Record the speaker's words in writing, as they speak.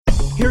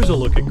Here's a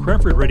look at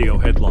Cranford Radio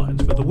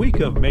headlines for the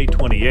week of May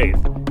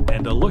 28th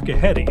and a look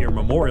ahead at your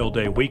Memorial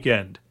Day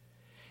weekend.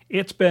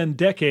 It's been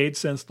decades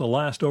since the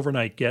last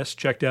overnight guest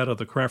checked out of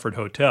the Cranford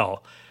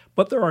Hotel,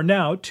 but there are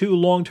now two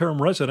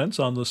long-term residents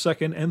on the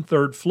second and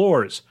third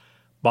floors.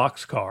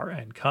 Boxcar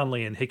and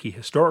Conley and Hickey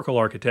Historical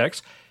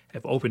Architects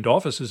have opened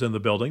offices in the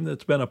building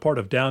that's been a part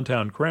of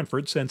downtown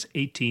Cranford since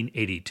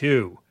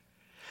 1882.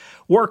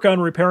 Work on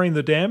repairing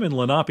the dam in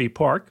Lenape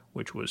Park,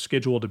 which was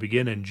scheduled to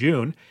begin in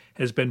June,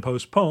 has been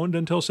postponed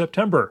until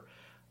September.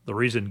 The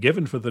reason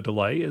given for the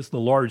delay is the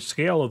large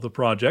scale of the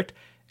project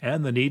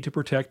and the need to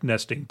protect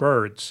nesting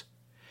birds.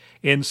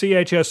 In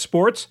CHS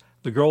sports,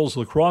 the girls'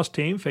 lacrosse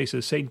team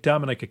faces St.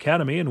 Dominic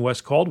Academy in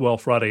West Caldwell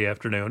Friday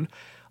afternoon.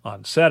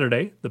 On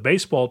Saturday, the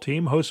baseball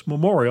team hosts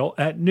Memorial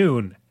at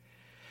noon.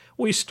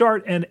 We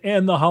start and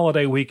end the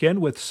holiday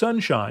weekend with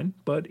sunshine,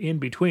 but in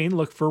between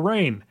look for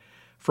rain.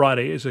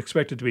 Friday is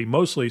expected to be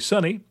mostly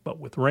sunny, but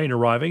with rain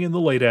arriving in the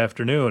late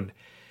afternoon.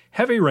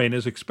 Heavy rain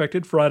is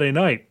expected Friday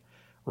night.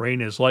 Rain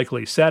is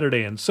likely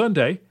Saturday and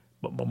Sunday,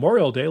 but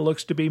Memorial Day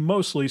looks to be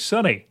mostly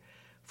sunny.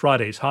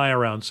 Friday's high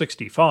around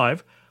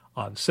 65.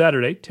 On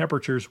Saturday,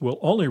 temperatures will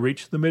only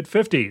reach the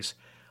mid-50s.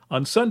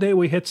 On Sunday,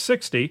 we hit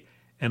 60,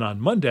 and on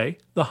Monday,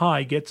 the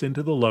high gets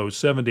into the low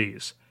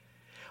 70s.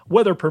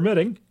 Weather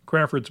permitting,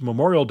 Cranford's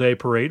Memorial Day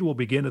Parade will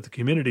begin at the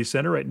Community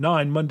Center at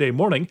 9 Monday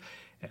morning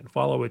and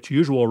follow its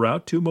usual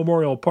route to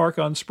Memorial Park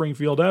on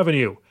Springfield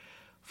Avenue.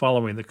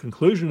 Following the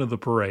conclusion of the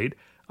parade,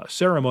 a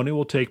ceremony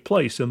will take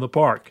place in the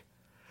park.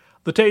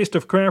 The Taste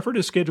of Cranford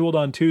is scheduled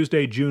on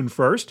Tuesday, June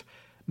 1st.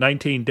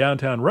 19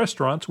 downtown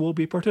restaurants will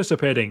be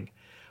participating.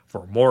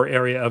 For more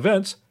area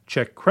events,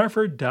 check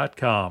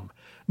Cranford.com.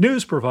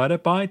 News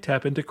provided by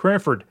Tap Into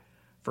Cranford.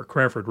 For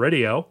Cranford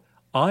Radio,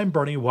 I'm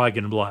Bernie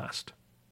Wagenblast.